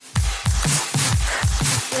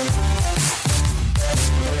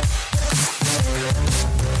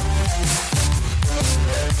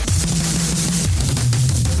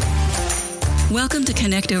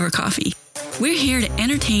Connect Over Coffee. We're here to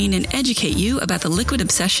entertain and educate you about the liquid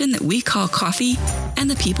obsession that we call coffee and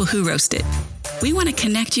the people who roast it. We want to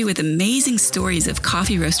connect you with amazing stories of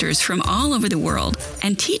coffee roasters from all over the world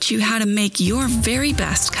and teach you how to make your very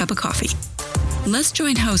best cup of coffee. Let's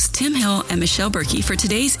join hosts Tim Hill and Michelle Berkey for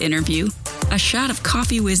today's interview, a shot of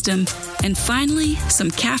coffee wisdom, and finally, some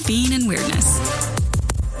caffeine and weirdness.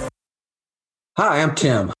 Hi, I'm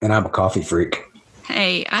Tim, and I'm a coffee freak.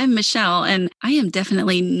 Hey, I'm Michelle, and I am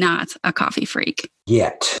definitely not a coffee freak.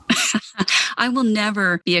 Yet. I will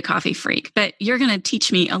never be a coffee freak, but you're going to teach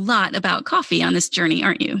me a lot about coffee on this journey,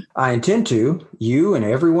 aren't you? I intend to, you and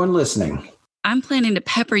everyone listening. I'm planning to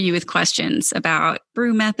pepper you with questions about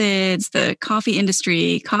brew methods, the coffee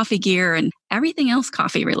industry, coffee gear, and everything else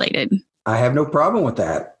coffee related. I have no problem with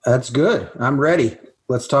that. That's good. I'm ready.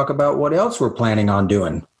 Let's talk about what else we're planning on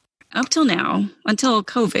doing. Up till now, until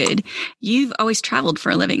COVID, you've always traveled for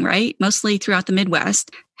a living, right? Mostly throughout the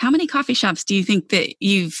Midwest. How many coffee shops do you think that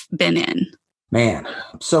you've been in? Man,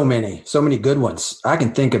 so many good ones. I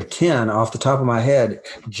can think of 10 off the top of my head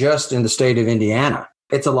just in the state of Indiana.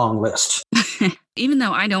 It's a long list. Even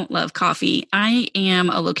though I don't love coffee, I am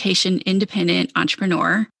a location independent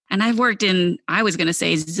entrepreneur. And I've worked in, I was going to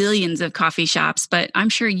say zillions of coffee shops, but I'm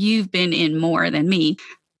sure you've been in more than me.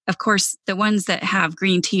 Of course, the ones that have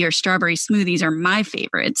green tea or strawberry smoothies are my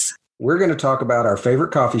favorites. We're going to talk about our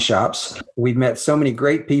favorite coffee shops. We've met so many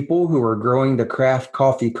great people who are growing the craft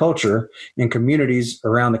coffee culture in communities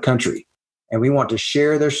around the country. And we want to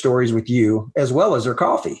share their stories with you as well as their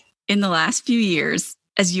coffee. In the last few years,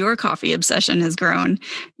 as your coffee obsession has grown,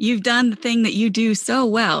 you've done the thing that you do so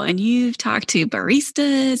well, and you've talked to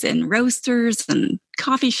baristas and roasters and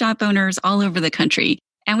coffee shop owners all over the country.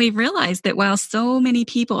 And we've realized that while so many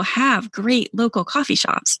people have great local coffee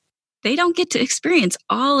shops, they don't get to experience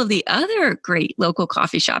all of the other great local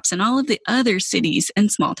coffee shops in all of the other cities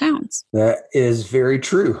and small towns. That is very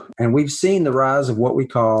true. And we've seen the rise of what we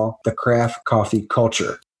call the craft coffee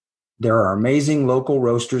culture. There are amazing local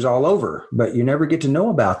roasters all over, but you never get to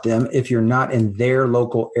know about them if you're not in their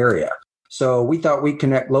local area. So we thought we'd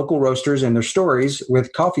connect local roasters and their stories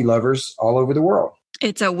with coffee lovers all over the world.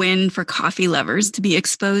 It's a win for coffee lovers to be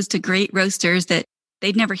exposed to great roasters that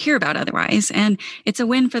they'd never hear about otherwise. And it's a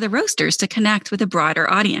win for the roasters to connect with a broader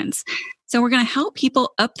audience. So we're going to help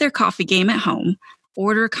people up their coffee game at home,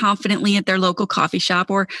 order confidently at their local coffee shop,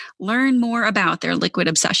 or learn more about their liquid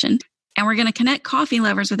obsession. And we're going to connect coffee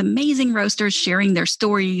lovers with amazing roasters sharing their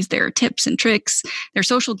stories, their tips and tricks, their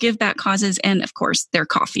social give back causes, and of course, their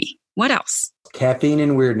coffee. What else? Caffeine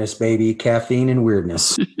and weirdness, baby. Caffeine and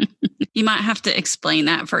weirdness. You might have to explain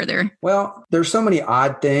that further. Well, there's so many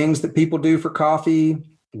odd things that people do for coffee,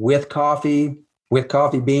 with coffee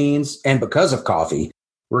beans, and because of coffee.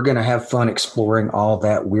 We're going to have fun exploring all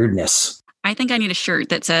that weirdness. I think I need a shirt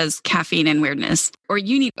that says caffeine and weirdness, or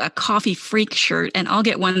you need a coffee freak shirt, and I'll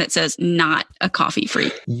get one that says not a coffee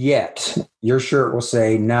freak. Yet. Your shirt will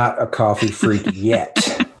say not a coffee freak yet.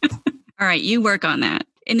 All right, you work on that.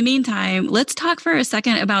 In the meantime, let's talk for a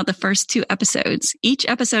second about the first 2 episodes. Each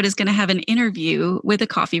episode is going to have an interview with a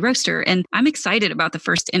coffee roaster, and I'm excited about the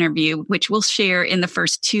first interview, which we'll share in the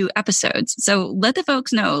first 2 episodes. So let the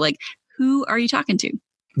folks know, who are you talking to?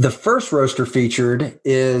 The first roaster featured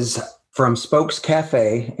is from Spokes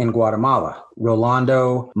Cafe in Guatemala,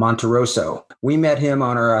 Rolando Monterroso. We met him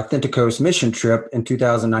on our Authenticos mission trip in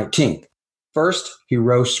 2019. First, he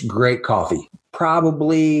roasts great coffee.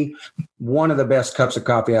 Probably one of the best cups of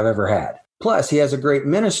coffee I've ever had. Plus, he has a great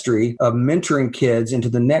ministry of mentoring kids into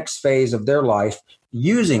the next phase of their life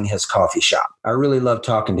using his coffee shop. I really love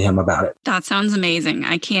talking to him about it. That sounds amazing.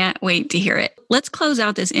 I can't wait to hear it. Let's close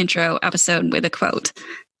out this intro episode with a quote.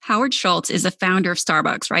 Howard Schultz is the founder of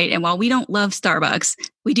Starbucks, right? And while we don't love Starbucks,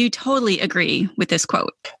 we do totally agree with this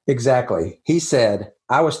quote. Exactly. He said,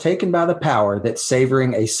 "I was taken by the power that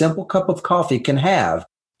savoring a simple cup of coffee can have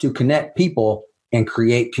to connect people and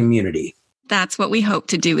create community." That's what we hope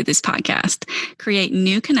to do with this podcast. Create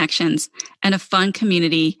new connections and a fun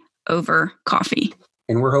community over coffee.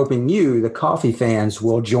 And we're hoping you, the coffee fans,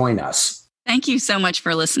 will join us. Thank you so much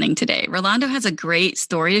for listening today. Rolando has a great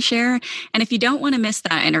story to share. And if you don't want to miss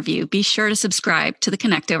that interview, be sure to subscribe to the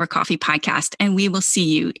Connect Over Coffee podcast, and we will see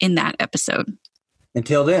you in that episode.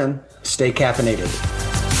 Until then, stay caffeinated.